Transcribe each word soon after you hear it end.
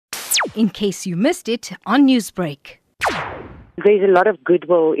in case you missed it on Newsbreak. There's a lot of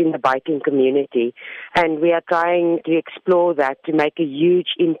goodwill in the biking community, and we are trying to explore that to make a huge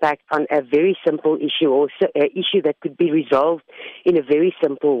impact on a very simple issue, or an issue that could be resolved in a very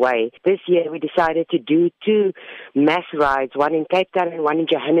simple way. This year we decided to do 2 mass rides, one in Cape Town and one in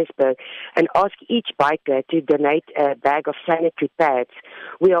Johannesburg, and ask each biker to donate a bag of sanitary pads.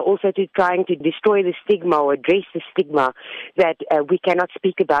 We are also trying to destroy the stigma or address the stigma that we cannot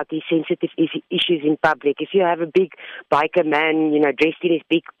speak about these sensitive issues in public. If you have a big biker man, dressed in his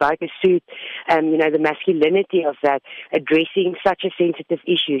big biker suit, the masculinity of that, addressing such a sensitive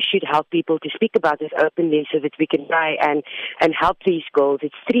issue should help people to speak about this openly so that we can try and help these girls.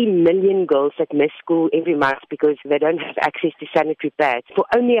 It's 3 million girls that miss school every month because they don't have access to sanitary pads for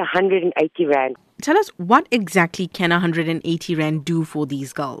only 180 Rand. Tell us, what exactly can 180 Rand do for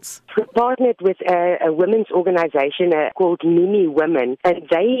these girls? We partnered with a women's organization called Mimi Women, and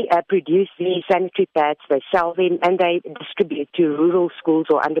they produce these sanitary pads, they sell them, and they distribute to rural schools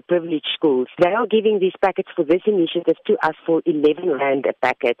or underprivileged schools. They are giving these packets for this initiative to us for 11 Rand a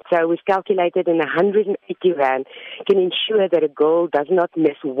packet. So we've calculated in 180 Rand can ensure that a girl does not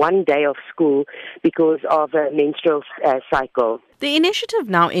miss one day of school because of a menstrual cycle. The initiative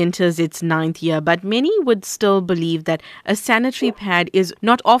now enters its 9th year, but many would still believe that a sanitary pad is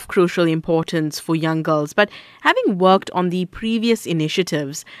not of crucial importance for young girls. But having worked on the previous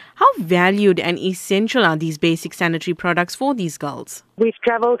initiatives, how valued and essential are these basic sanitary products for these girls? We've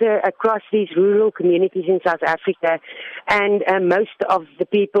travelled across these rural communities in South Africa, and most of the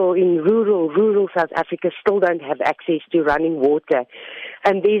people in rural South Africa still don't have access to running water.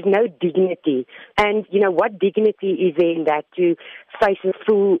 And there's no dignity. And, what dignity is there in that to face a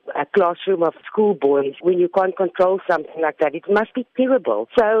full classroom of schoolboys when you can't control something like that? It must be terrible.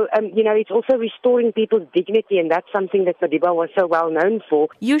 So, it's also restoring people's dignity, and that's something that Madiba was so well known for.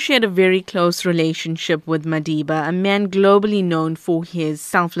 You shared a very close relationship with Madiba, a man globally known for his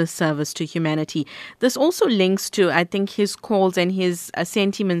selfless service to humanity. This also links to, I think, his calls and his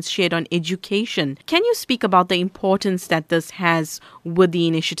sentiments shared on education. Can you speak about the importance that this has with the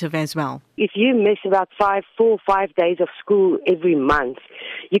initiative as well? If you miss about 4 or 5 days of school every month,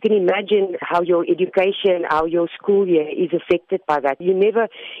 you can imagine how your education, how your school year is affected by that. You're never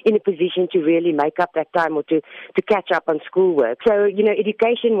in a position to really make up that time or to catch up on schoolwork. So,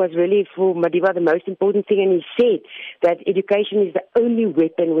 education was really for Madiba the most important thing, and he said that education is the only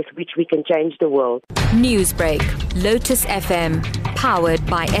weapon with which we can change the world. Newsbreak, Lotus FM, powered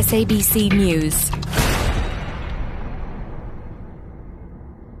by SABC News.